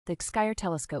The Gskyer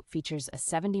Telescope features a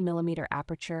 70mm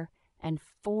aperture and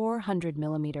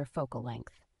 400mm focal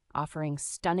length, offering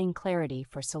stunning clarity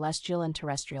for celestial and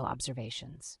terrestrial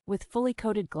observations. With fully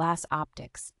coated glass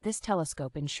optics, this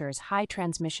telescope ensures high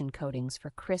transmission coatings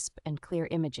for crisp and clear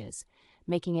images,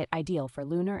 making it ideal for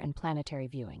lunar and planetary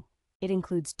viewing. It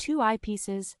includes 2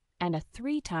 eyepieces and a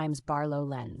 3x Barlow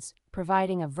lens,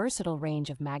 providing a versatile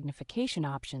range of magnification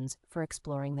options for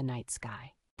exploring the night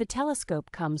sky. The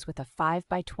telescope comes with a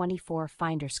 5x24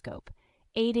 finderscope,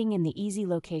 aiding in the easy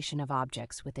location of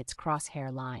objects with its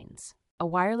crosshair lines. A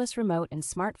wireless remote and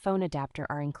smartphone adapter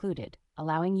are included,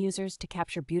 allowing users to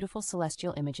capture beautiful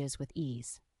celestial images with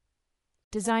ease.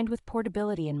 Designed with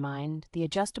portability in mind, the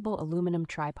adjustable aluminum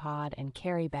tripod and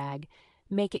carry bag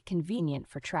make it convenient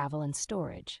for travel and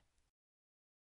storage.